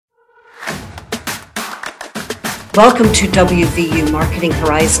Welcome to WVU Marketing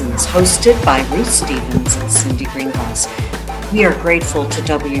Horizons, hosted by Ruth Stevens and Cindy Greengrass. We are grateful to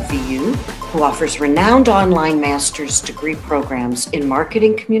WVU, who offers renowned online master's degree programs in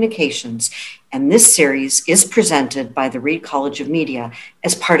marketing communications, and this series is presented by the Reed College of Media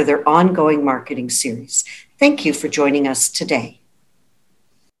as part of their ongoing marketing series. Thank you for joining us today.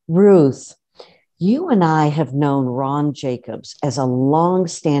 Ruth, you and I have known Ron Jacobs as a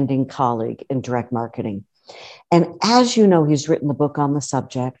long-standing colleague in direct marketing. And as you know, he's written the book on the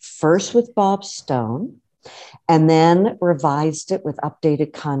subject, first with Bob Stone, and then revised it with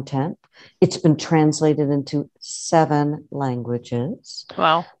updated content. It's been translated into 7 languages.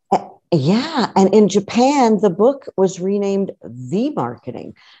 Wow. Yeah. And in Japan, the book was renamed The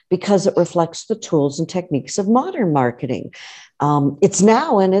Marketing because it reflects the tools and techniques of modern marketing. It's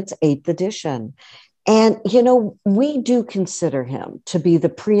now in its 8th edition. And, you know, we do consider him to be the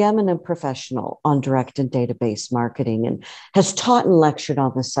preeminent professional on direct and database marketing and has taught and lectured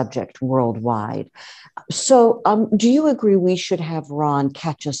on the subject worldwide. So do you agree we should have Ron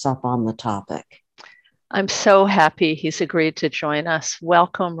catch us up on the topic? I'm so happy he's agreed to join us.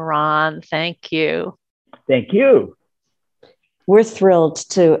 Welcome, Ron. Thank you. Thank you. We're thrilled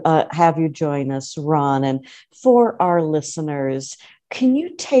to have you join us, Ron. And for our listeners, can you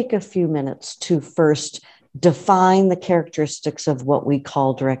take a few minutes to first define the characteristics of what we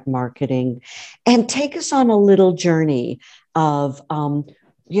call direct marketing and take us on a little journey of,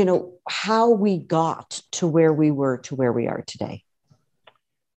 how we got to where we were to where we are today?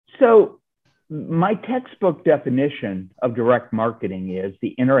 So my textbook definition of direct marketing is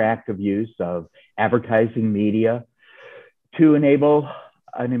the interactive use of advertising media to enable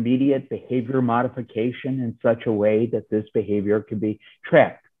an immediate behavior modification in such a way that this behavior can be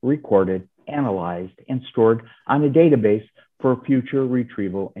tracked, recorded, analyzed, and stored on a database for future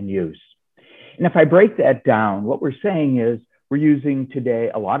retrieval and use. And if I break that down, what we're saying is we're using today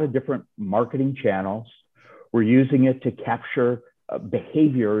a lot of different marketing channels. We're using it to capture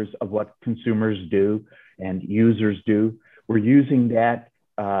behaviors of what consumers do and users do. We're using that,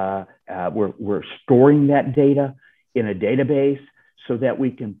 we're storing that data in a database so that we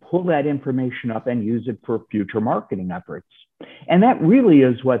can pull that information up and use it for future marketing efforts. And that really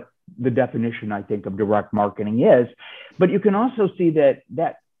is what the definition, I think, of direct marketing is. But you can also see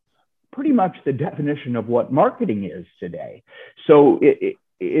that pretty much the definition of what marketing is today. So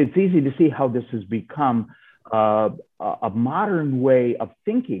it's easy to see how this has become a modern way of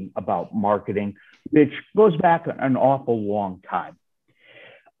thinking about marketing, which goes back an awful long time.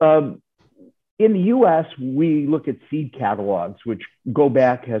 In the US, we look at seed catalogs, which go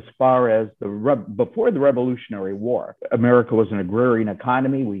back as far as before the Revolutionary War. America was an agrarian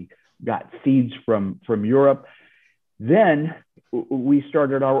economy. We got seeds from Europe. Then we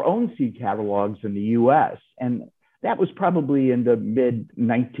started our own seed catalogs in the US, and that was probably in the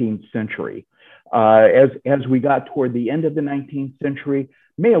mid-19th century. As we got toward the end of the 19th century,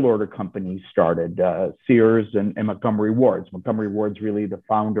 mail order companies started, Sears and Montgomery Ward's. Montgomery Ward's really the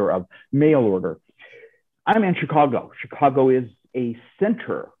founder of mail order. I'm in Chicago. Chicago is a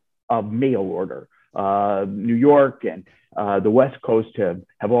center of mail order. New York and the West Coast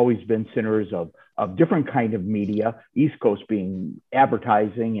have always been centers of different kind of media, East Coast being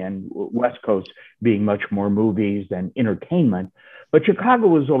advertising and West Coast being much more movies and entertainment. But Chicago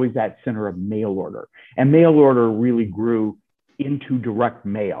was always that center of mail order. And mail order really grew into direct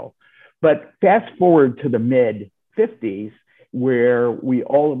mail. But fast forward to the mid-50s, where we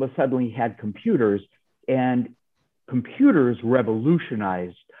all of a sudden had computers, and computers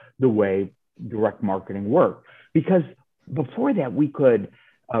revolutionized the way direct marketing worked. Because before that, we could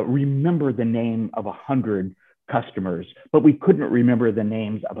remember the name of 100 customers, but we couldn't remember the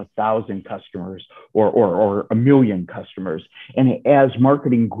names of 1,000 customers or 1,000,000 customers. And as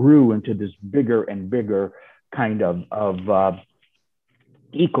marketing grew into this bigger and bigger kind of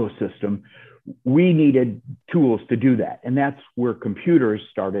ecosystem, we needed tools to do that. And that's where computers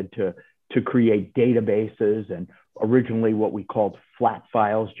started to create databases, and originally what we called flat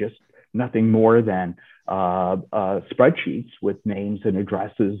files, just nothing more than spreadsheets with names and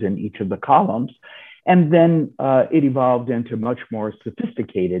addresses in each of the columns. And then it evolved into much more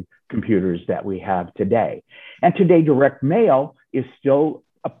sophisticated computers that we have today. And today, direct mail is still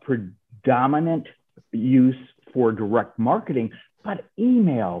a predominant use for direct marketing, but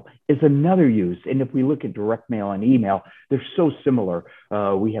email is another use. And if we look at direct mail and email, they're so similar.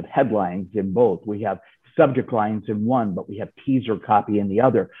 We have headlines in both. We have subject lines in one, but we have teaser copy in the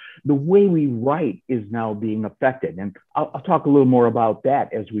other. The way we write is now being affected. And I'll talk a little more about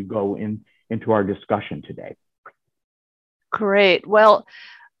that as we go into our discussion today. Great. Well,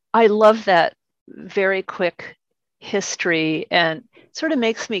 I love that very quick history, and sort of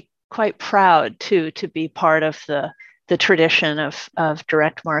makes me quite proud too to be part of the tradition of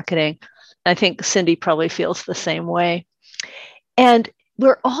direct marketing. I think Cindy probably feels the same way. And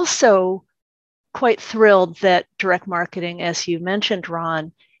we're also quite thrilled that direct marketing, as you mentioned,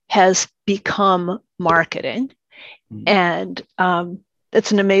 Ron, has become marketing. Mm-hmm. And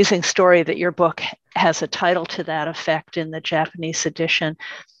it's an amazing story that your book has a title to that effect in the Japanese edition.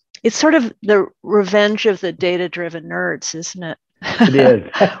 It's sort of the revenge of the data-driven nerds, isn't it? It is.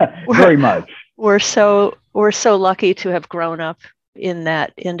 Very much. We're so lucky to have grown up in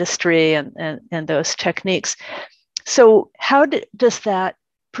that industry and those techniques. So how does that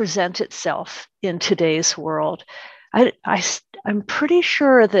present itself in today's world? I'm pretty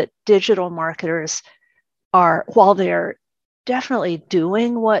sure that digital marketers are, while they're definitely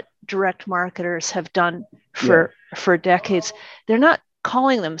doing what direct marketers have done for decades, they're not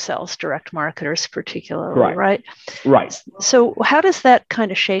calling themselves direct marketers particularly, right? Right. So how does that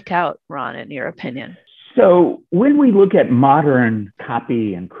kind of shake out, Ron, in your opinion? So when we look at modern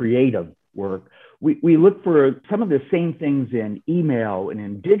copy and creative work, we look for some of the same things in email and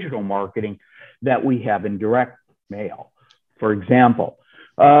in digital marketing that we have in direct mail. For example,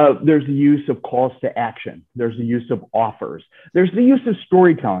 there's the use of calls to action. There's the use of offers. There's the use of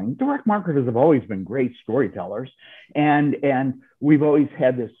storytelling. Direct marketers have always been great storytellers. And we've always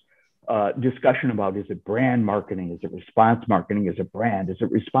had this discussion about, is it brand marketing? Is it response marketing? Is it brand? Is it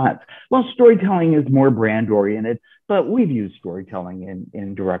response? Well, storytelling is more brand oriented, but we've used storytelling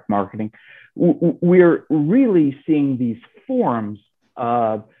in direct marketing. We're really seeing these forms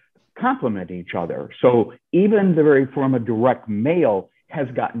complement each other. So even the very form of direct mail has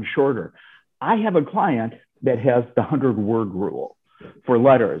gotten shorter. I have a client that has the 100-word rule for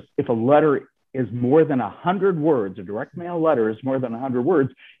letters. If a letter is more than 100 words, a direct mail letter is more than 100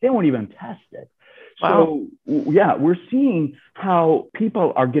 words, they won't even test it. Wow. So yeah, we're seeing how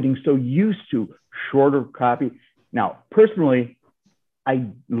people are getting so used to shorter copy. Now, personally, I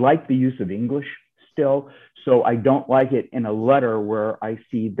like the use of English still, so I don't like it in a letter where I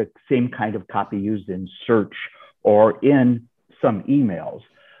see the same kind of copy used in search or in some emails.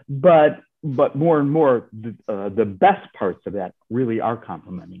 But more and more, the best parts of that really are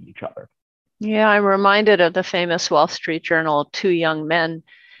complementing each other. Yeah, I'm reminded of the famous Wall Street Journal Two Young Men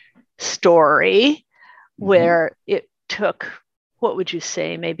story, where it took, what would you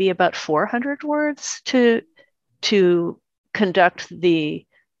say, maybe about 400 words to conduct the,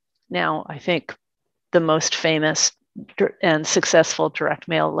 now I think, the most famous and successful direct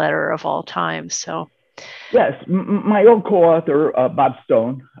mail letter of all time. So, yes, my old co-author, Bob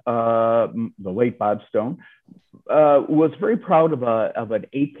Stone, the late Bob Stone, was very proud of an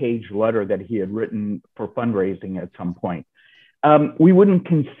 8-page letter that he had written for fundraising at some point. We wouldn't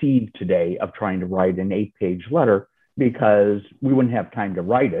conceive today of trying to write an 8-page letter because we wouldn't have time to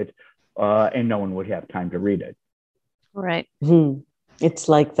write it, and no one would have time to read it. Right. It's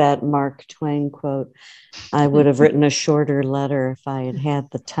like that Mark Twain quote, I would have written a shorter letter if I had had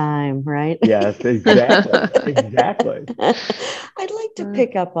the time, right? Yes, exactly. Exactly. I'd like to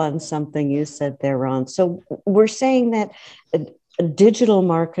pick up on something you said there, Ron. So we're saying that digital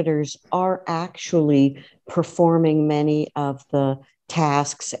marketers are actually performing many of the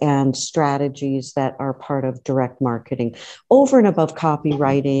tasks and strategies that are part of direct marketing over and above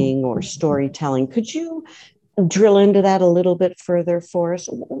copywriting or storytelling. Could you drill into that a little bit further for us?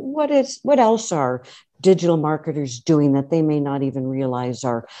 What else are digital marketers doing that they may not even realize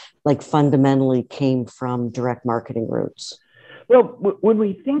are like fundamentally came from direct marketing roots? Well, when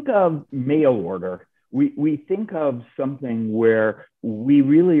we think of mail order, we think of something where we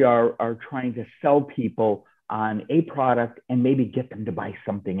really are trying to sell people on a product and maybe get them to buy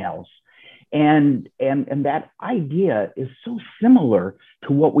something else. And that idea is so similar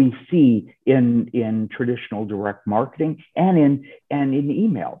to what we see in traditional direct marketing and in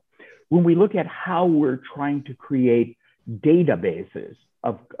email. When we look at how we're trying to create databases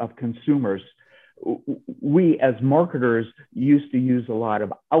of consumers, we as marketers used to use a lot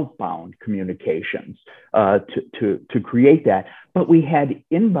of outbound communications to create that, but we had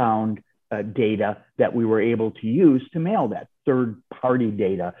inbound data that we were able to use to mail that, third-party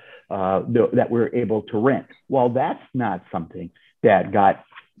data that we're able to rent. Well, that's not something that got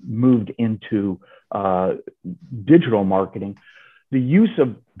moved into digital marketing. The use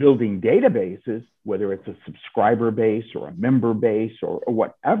of building databases, whether it's a subscriber base or a member base or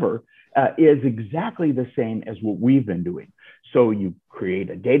whatever, is exactly the same as what we've been doing. So you create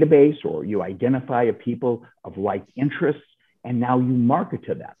a database or you identify a people of like interests, and now you market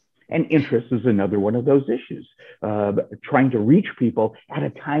to them. And interest is another one of those issues. Trying to reach people at a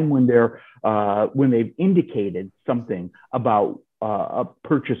time when they've indicated something about a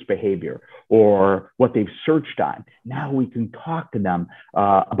purchase behavior or what they've searched on. Now we can talk to them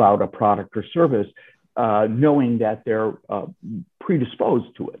about a product or service, knowing that they're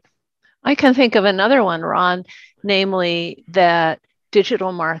predisposed to it. I can think of another one, Ron, namely that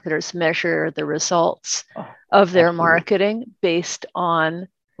digital marketers measure the results of their marketing based on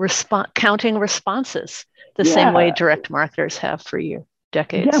counting responses, the same way direct marketers have for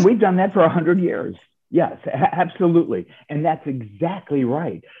decades. Yeah, we've done that for 100 years. Yes, absolutely. And that's exactly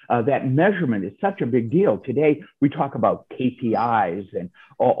right. That measurement is such a big deal. Today, we talk about KPIs and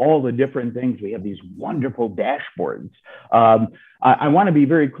all the different things. We have these wonderful dashboards. I want to be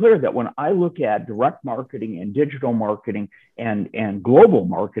very clear that when I look at direct marketing and digital marketing and global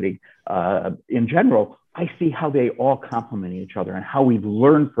marketing in general, I see how they all complement each other and how we've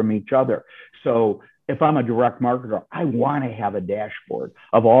learned from each other. So if I'm a direct marketer, I want to have a dashboard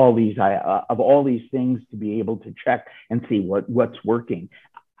of all these things to be able to check and see what's working.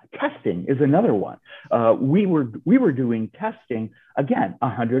 Testing is another one. We were doing testing again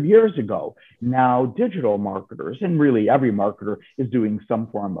 100 years ago. Now digital marketers, and really every marketer, is doing some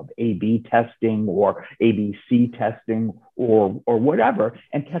form of A/B testing or ABC testing or whatever,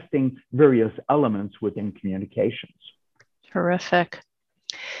 and testing various elements within communications. Terrific.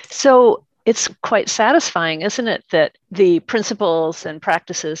 So it's quite satisfying, isn't it, that the principles and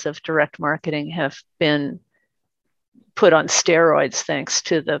practices of direct marketing have been put on steroids thanks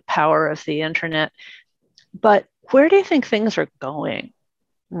to the power of the internet. But where do you think things are going,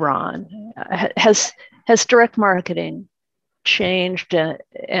 Ron? Has direct marketing changed,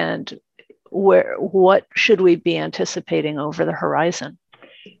 and what should we be anticipating over the horizon?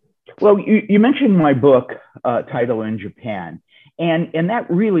 Well, you mentioned my book title in Japan. And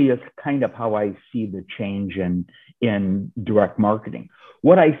that really is kind of how I see the change in direct marketing.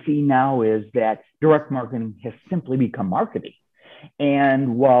 What I see now is that direct marketing has simply become marketing.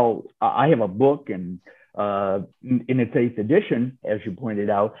 And while I have a book and in its 8th edition, as you pointed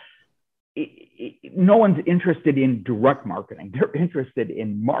out, no one's interested in direct marketing. They're interested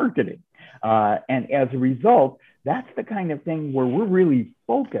in marketing. And as a result, that's the kind of thing where we're really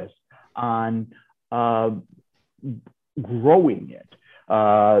focused on growing it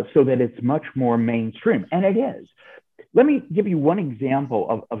so that it's much more mainstream. And it is. Let me give you one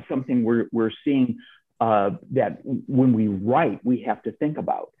example of something we're seeing that when we write, we have to think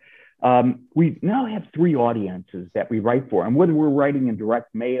about. We now have 3 audiences that we write for. And whether we're writing in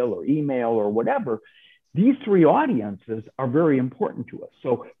direct mail or email or whatever, these 3 audiences are very important to us.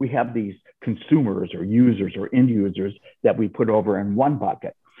 So we have these consumers or users or end users that we put over in one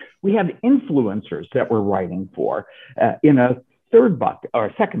bucket. We have influencers that we're writing for in a third bucket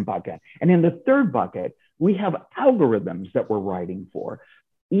or second bucket. And in the third bucket, we have algorithms that we're writing for.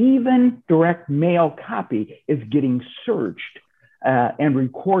 Even direct mail copy is getting searched and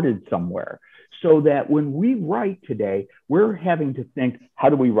recorded somewhere. So that when we write today, we're having to think, how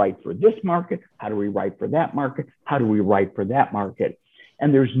do we write for this market? How do we write for that market? How do we write for that market?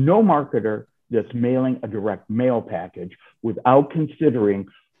 And there's no marketer that's mailing a direct mail package without considering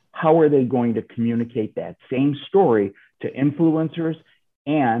how are they going to communicate that same story to influencers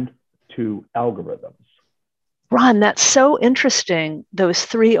and to algorithms. Ron, that's so interesting, those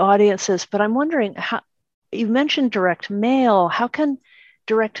 3 audiences. But I'm wondering, how you mentioned direct mail. How can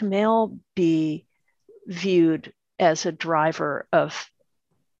direct mail be viewed as a driver of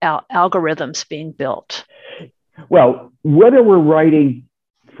algorithms being built? Well, whether we're writing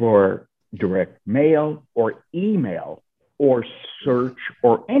for direct mail or email or search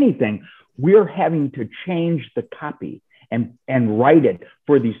or anything, we're having to change the copy and write it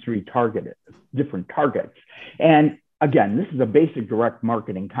for these 3 different targets. And again, this is a basic direct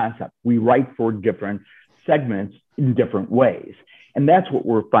marketing concept. We write for different segments in different ways. And that's what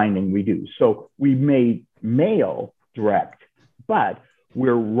we're finding we do. So we made mail direct, but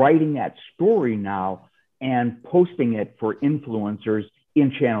we're writing that story now and posting it for influencers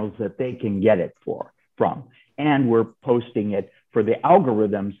in channels that they can get it from. And we're posting it for the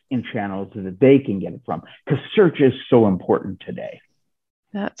algorithms in channels that they can get it from, because search is so important today.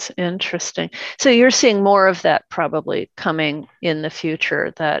 That's interesting. So you're seeing more of that probably coming in the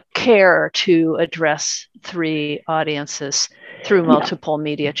future, that care to address 3 audiences through multiple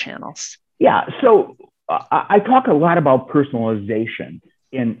media channels. Yeah. So I talk a lot about personalization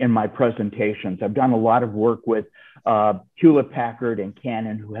in my presentations. I've done a lot of work with Hewlett Packard and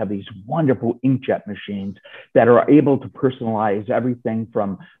Canon, who have these wonderful inkjet machines that are able to personalize everything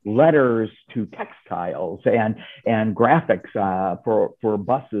from letters to textiles and graphics for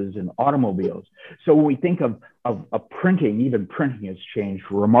buses and automobiles. So when we think of printing, even printing has changed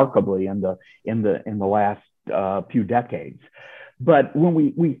remarkably in the last few decades. But when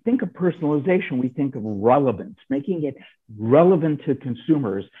we think of personalization, we think of relevance, making it relevant to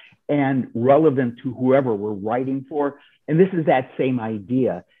consumers and relevant to whoever we're writing for. And this is that same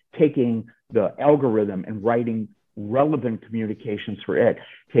idea, taking the algorithm and writing relevant communications for it,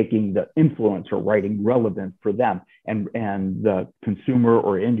 taking the influencer, writing relevant for them, and the consumer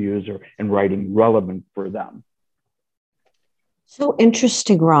or end user and writing relevant for them. So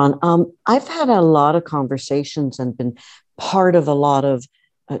interesting, Ron. I've had a lot of conversations and been part of a lot of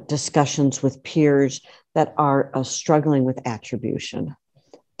discussions with peers that are struggling with attribution.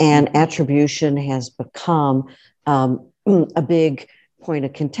 And attribution has become a big point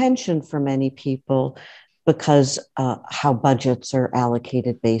of contention for many people because how budgets are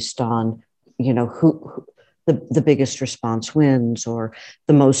allocated based on, who the biggest response wins or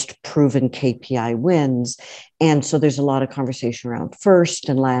the most proven KPI wins. And so there's a lot of conversation around first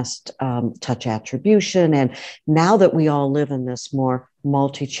and last touch attribution. And now that we all live in this more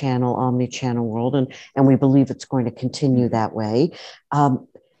multi-channel, omni-channel world, and we believe it's going to continue that way,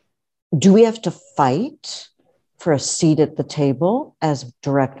 do we have to fight for a seat at the table as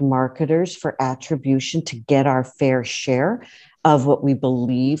direct marketers for attribution to get our fair share of what we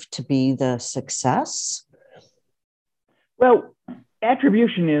believe to be the success? Well,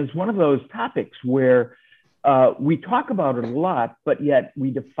 attribution is one of those topics where we talk about it a lot, but yet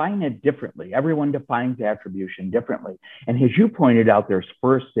we define it differently. Everyone defines attribution differently. And as you pointed out, there's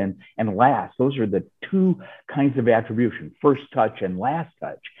first and last. Those are the two kinds of attribution, first touch and last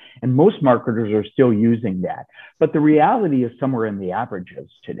touch. And most marketers are still using that. But the reality is somewhere in the averages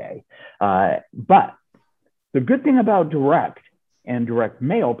today. But the good thing about direct and direct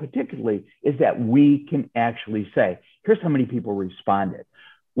mail particularly is that we can actually say, here's how many people responded.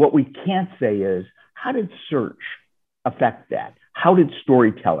 What we can't say is, how did search affect that? How did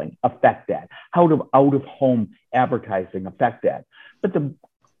storytelling affect that? How did out-of-home advertising affect that? But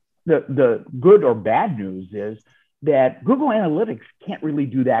the good or bad news is that Google Analytics can't really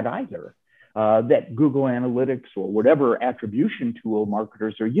do that either. That Google Analytics or whatever attribution tool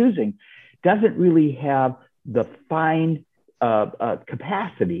marketers are using doesn't really have the fine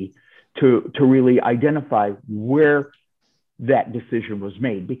capacity to really identify where that decision was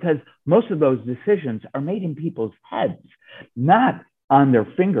made, because most of those decisions are made in people's heads, not on their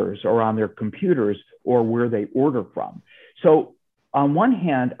fingers or on their computers or where they order from. So on one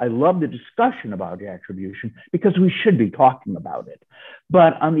hand, I love the discussion about attribution because we should be talking about it.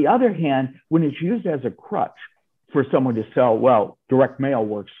 But on the other hand, when it's used as a crutch for someone to sell, well, direct mail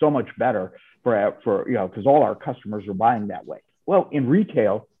works so much better for because all our customers are buying that way. Well, in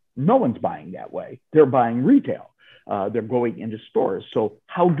retail, no one's buying that way. They're buying retail. They're going into stores. So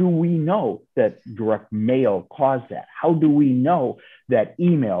how do we know that direct mail caused that? How do we know that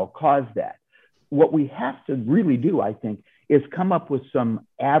email caused that? What we have to really do, I think, is come up with some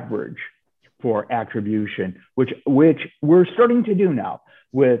average for attribution, which we're starting to do now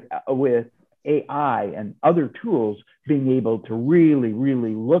with AI and other tools being able to really,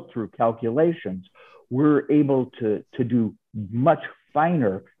 really look through calculations. We're able to do much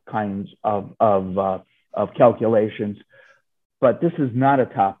finer kinds of calculations, but this is not a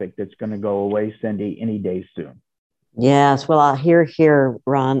topic that's going to go away, Cindy, any day soon. Yes, well, I'll hear,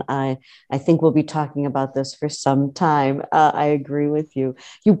 Ron. I think we'll be talking about this for some time. I agree with you.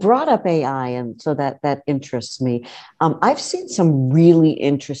 You brought up AI, and so that interests me. I've seen some really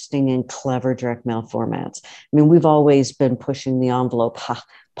interesting and clever direct mail formats. I mean, we've always been pushing the envelope,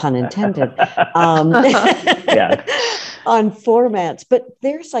 pun intended. Yeah. On formats, but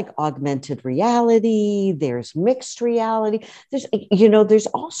there's like augmented reality, there's mixed reality, there's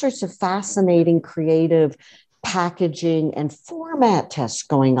all sorts of fascinating creative packaging and format tests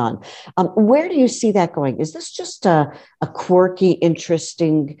going on. Where do you see that going? Is this just a quirky,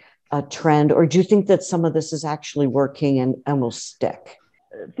 interesting trend, or do you think that some of this is actually working and will stick?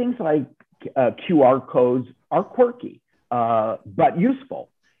 Things like QR codes are quirky, but useful.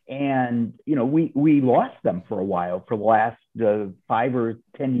 And, we lost them for a while. For the last 5 or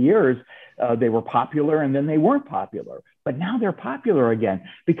 10 years, they were popular and then they weren't popular. But now they're popular again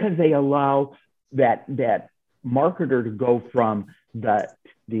because they allow that marketer to go from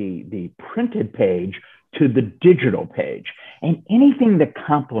the printed page to the digital page. And anything that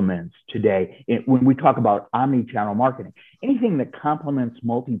complements today, when we talk about omni-channel marketing, anything that complements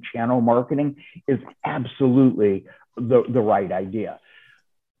multi-channel marketing is absolutely the right idea.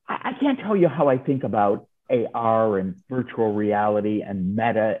 I can't tell you how I think about AR and virtual reality and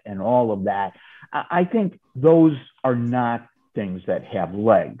meta and all of that. I think those are not things that have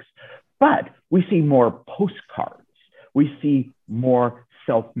legs, but we see more postcards. We see more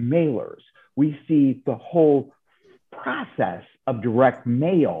self-mailers. We see the whole process of direct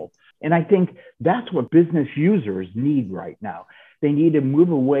mail. And I think that's what business users need right now. They need to move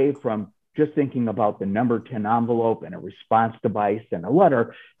away from just thinking about the number 10 envelope and a response device and a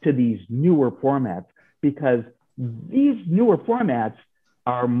letter to these newer formats, because these newer formats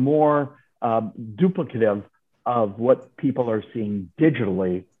are more duplicative of what people are seeing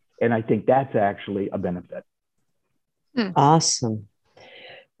digitally. And I think that's actually a benefit. Awesome.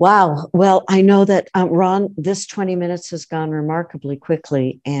 Wow. Well, I know that, Ron, this 20 minutes has gone remarkably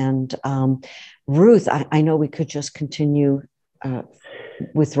quickly. And Ruth, I know we could just continue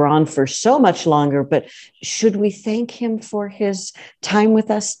with Ron for so much longer, but should we thank him for his time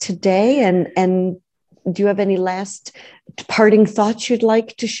with us today? And do you have any last parting thoughts you'd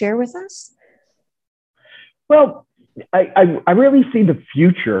like to share with us? Well, I really see the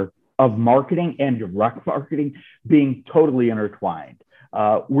future of marketing and direct marketing being totally intertwined.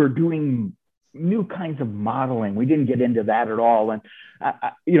 We're doing new kinds of modeling. We didn't get into that at all. And,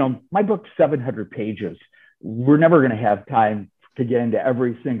 my book's 700 pages. We're never going to have time to get into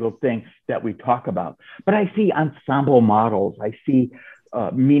every single thing that we talk about. But I see ensemble models. I see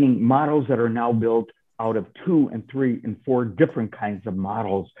meaning models that are now built out of 2 and 3 and 4 different kinds of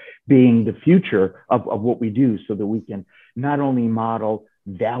models being the future of what we do, so that we can not only model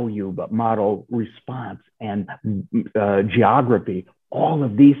value, but model response and geography. All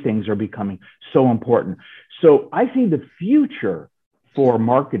of these things are becoming so important. So I see the future for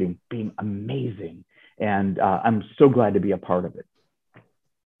marketing being amazing. And I'm so glad to be a part of it.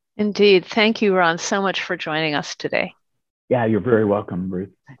 Indeed. Thank you, Ron, so much for joining us today. Yeah, you're very welcome,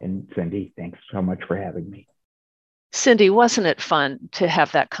 Ruth. And Cindy, thanks so much for having me. Cindy, wasn't it fun to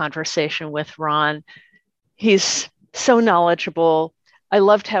have that conversation with Ron? He's so knowledgeable. I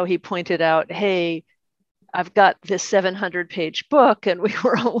loved how he pointed out, hey, I've got this 700-page book, and we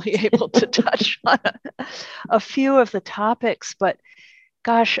were only able to touch on a few of the topics. But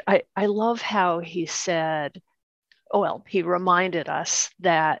gosh, I love how he said, he reminded us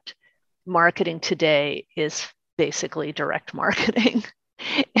that marketing today is basically direct marketing,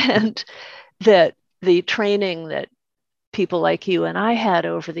 and that the training that people like you and I had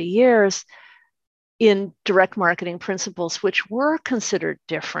over the years in direct marketing principles, which were considered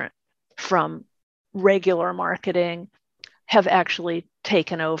different from regular marketing, have actually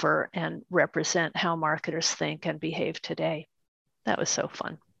taken over and represent how marketers think and behave today. That was so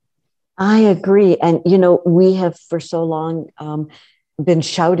fun. I agree. And, we have for so long been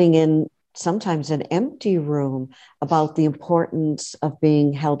shouting in sometimes an empty room about the importance of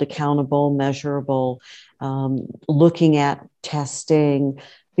being held accountable, measurable, looking at testing,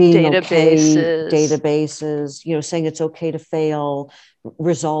 being databases, saying it's okay to fail,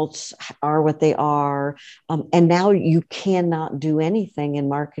 results are what they are. And now you cannot do anything in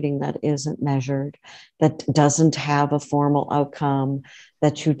marketing that isn't measured, that doesn't have a formal outcome,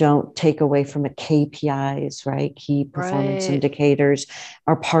 that you don't take away from it. KPIs, right? Key performance indicators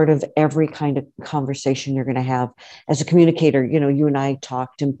are part of every kind of conversation you're going to have as a communicator. You and I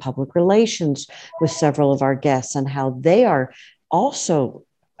talked in public relations with several of our guests and how they are also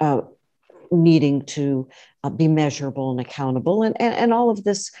needing to be measurable and accountable. And all of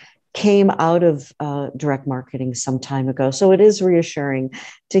this came out of direct marketing some time ago. So it is reassuring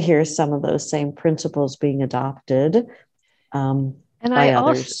to hear some of those same principles being adopted by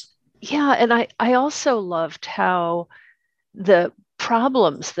others. I also loved how the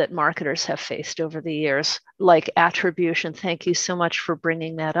problems that marketers have faced over the years, like attribution, thank you so much for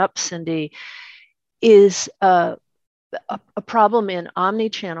bringing that up, Cindy, is a problem in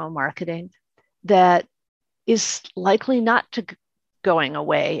omni-channel marketing that is likely not to going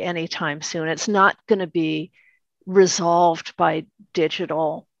away anytime soon. It's not going to be resolved by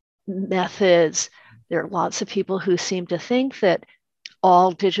digital methods. There are lots of people who seem to think that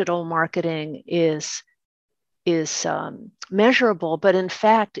all digital marketing is measurable, but in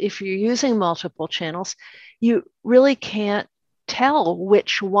fact, if you're using multiple channels, you really can't tell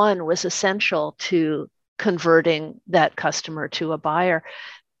which one was essential to converting that customer to a buyer.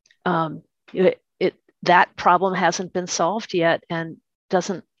 That problem hasn't been solved yet and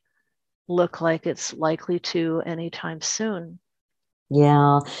doesn't look like it's likely to anytime soon.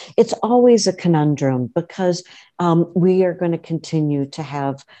 Yeah, it's always a conundrum because we are going to continue to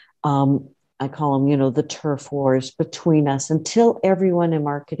have I call them, the turf wars between us until everyone in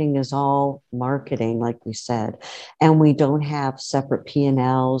marketing is all marketing, like we said, and we don't have separate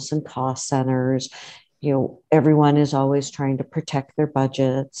P&Ls and cost centers. Everyone is always trying to protect their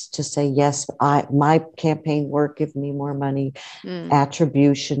budgets to say, yes, my campaign work, give me more money.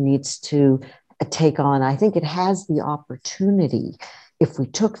 Attribution needs to take on, I think it has the opportunity, if we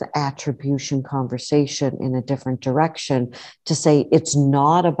took the attribution conversation in a different direction, to say it's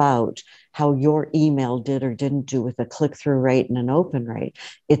not about how your email did or didn't do with a click-through rate and an open rate.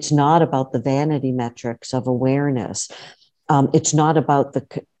 It's not about the vanity metrics of awareness. It's not about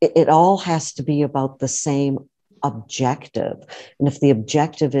it all has to be about the same objective. And if the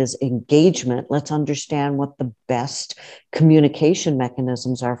objective is engagement, let's understand what the best communication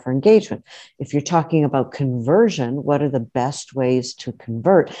mechanisms are for engagement. If you're talking about conversion, what are the best ways to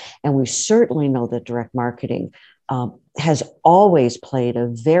convert? And we certainly know that direct marketing has always played a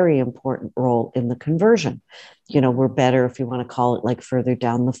very important role in the conversion. We're better, if you want to call it, like further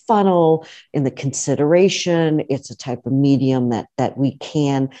down the funnel in the consideration. It's a type of medium that we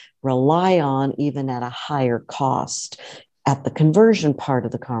can rely on even at a higher cost at the conversion part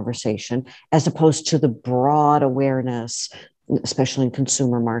of the conversation, as opposed to the broad awareness, especially in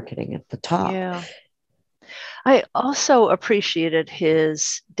consumer marketing at the top. Yeah. I also appreciated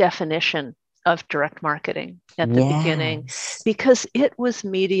his definition of direct marketing at the beginning, because it was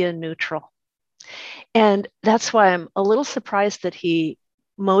media neutral. And that's why I'm a little surprised that he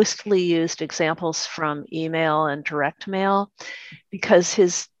mostly used examples from email and direct mail, because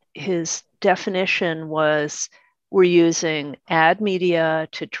his definition was, we're using ad media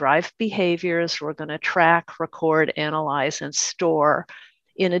to drive behaviors. We're going to track, record, analyze, and store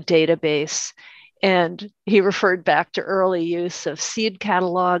in a database. And he referred back to early use of seed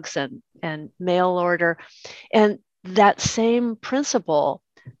catalogs and mail order. And that same principle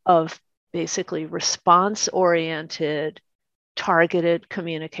of basically response-oriented, targeted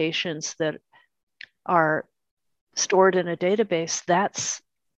communications that are stored in a database, that's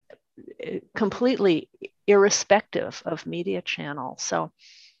completely irrespective of media channel. So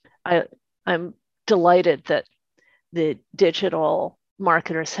I'm delighted that the digital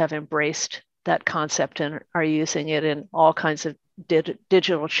marketers have embraced that concept and are using it in all kinds of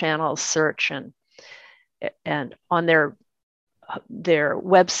digital channels, search and on their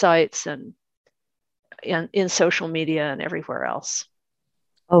websites and in social media and everywhere else.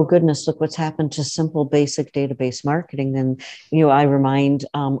 Oh, goodness, look what's happened to simple, basic database marketing. And, I remind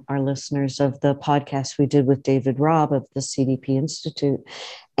our listeners of the podcast we did with David Robb of the CDP Institute,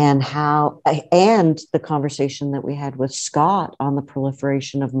 and the conversation that we had with Scott on the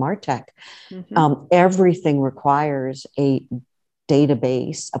proliferation of MarTech. Everything requires a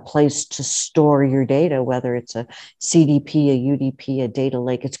database, a place to store your data, whether it's a CDP, a UDP, a data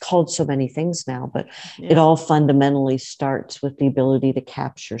lake. It's called so many things now, but it all fundamentally starts with the ability to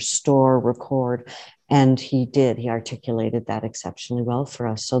capture, store, record. And he articulated that exceptionally well for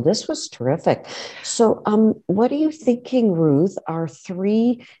us. So this was terrific. So what are you thinking, Ruth, are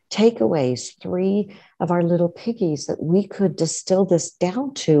 3 takeaways, 3 of our little piggies that we could distill this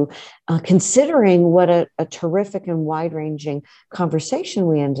down to, considering what a terrific and wide-ranging conversation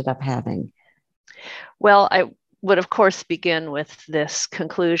we ended up having? Well, I would, of course, begin with this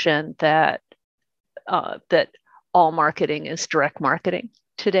conclusion that all marketing is direct marketing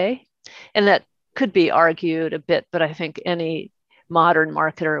today. And that could be argued a bit, but I think any modern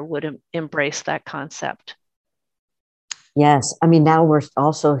marketer would embrace that concept. Yes. I mean, now we're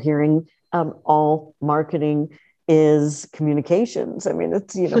also hearing all marketing is communications. I mean,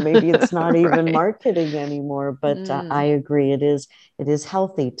 it's, maybe it's not even right. Marketing anymore, but I agree. It is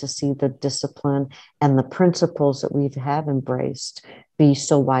healthy to see the discipline and the principles that we have embraced be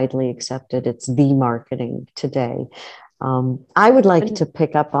so widely accepted. It's the marketing today. I would like to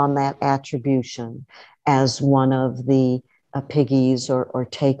pick up on that attribution as one of the piggies or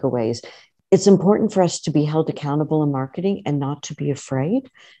takeaways. It's important for us to be held accountable in marketing and not to be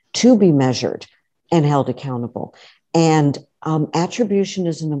afraid to be measured and held accountable. And attribution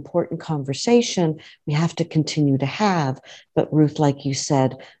is an important conversation we have to continue to have. But Ruth, like you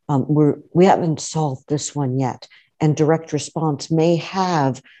said, we haven't solved this one yet. And direct response may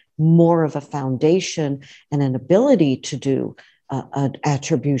have more of a foundation and an ability to do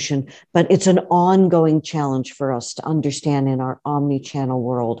attribution, but it's an ongoing challenge for us to understand in our omni-channel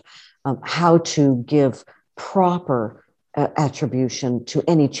world how to give proper attribution to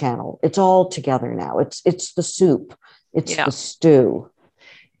any channel. It's all together now. It's the soup. It's the stew.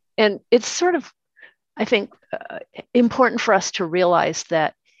 And it's sort of, I think, important for us to realize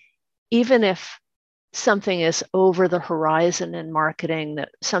that even if something is over the horizon in marketing, that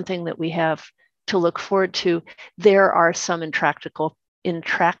something that we have to look forward to, there are some intractable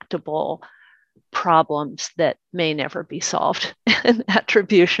problems that may never be solved. And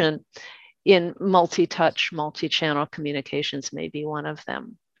attribution in multi-touch, multi-channel communications may be one of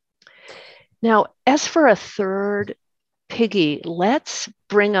them. Now, as for a third Piggy, let's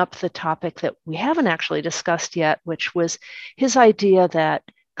bring up the topic that we haven't actually discussed yet, which was his idea that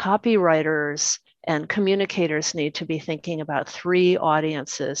copywriters and communicators need to be thinking about three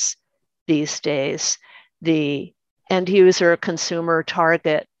audiences these days: the end user, consumer,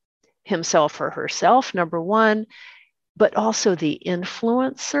 target, himself or herself, number one, but also the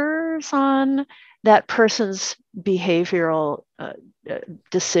influencers on that person's behavioral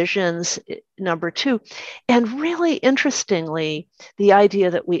decisions, number two. And really interestingly, the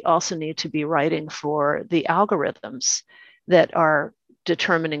idea that we also need to be writing for the algorithms that are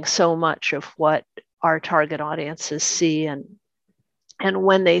determining so much of what our target audiences see and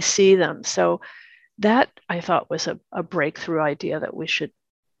when they see them. So that, I thought, was a breakthrough idea that we should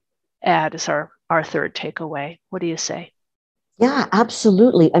add as our third takeaway. What do you say? Yeah,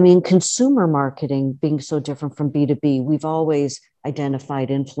 absolutely. I mean, consumer marketing being so different from B2B, we've always identified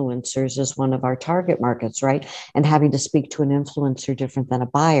influencers as one of our target markets, right? And having to speak to an influencer different than a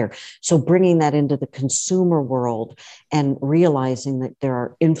buyer. So bringing that into the consumer world and realizing that there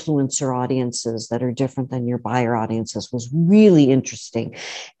are influencer audiences that are different than your buyer audiences was really interesting.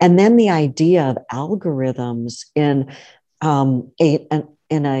 And then the idea of algorithms in a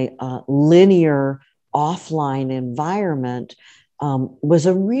linear offline environment was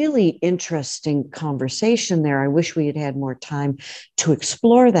a really interesting conversation there. I wish we had had more time to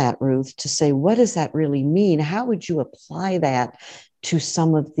explore that, Ruth, to say, what does that really mean? How would you apply that to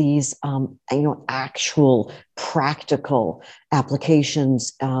some of these, actual practical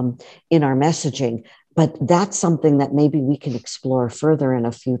applications in our messaging? But that's something that maybe we can explore further in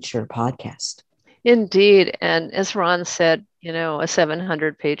a future podcast. Indeed. And as Ron said, a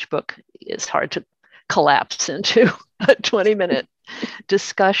 700-page book is hard to collapse into a 20-minute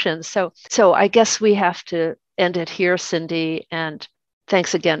discussion. So I guess we have to end it here, Cindy. And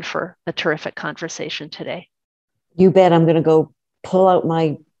thanks again for a terrific conversation today. You bet. I'm going to go pull out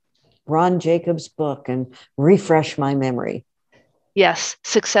my Ron Jacobs book and refresh my memory. Yes,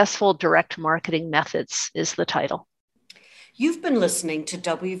 Successful Direct Marketing Methods is the title. You've been listening to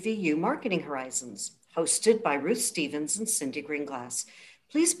WVU Marketing Horizons, hosted by Ruth Stevens and Cindy Greenglass.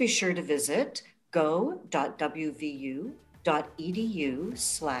 Please be sure to visit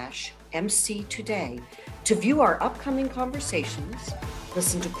go.wvu.edu/MC Today to view our upcoming conversations,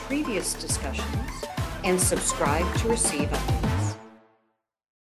 listen to previous discussions, and subscribe to receive updates.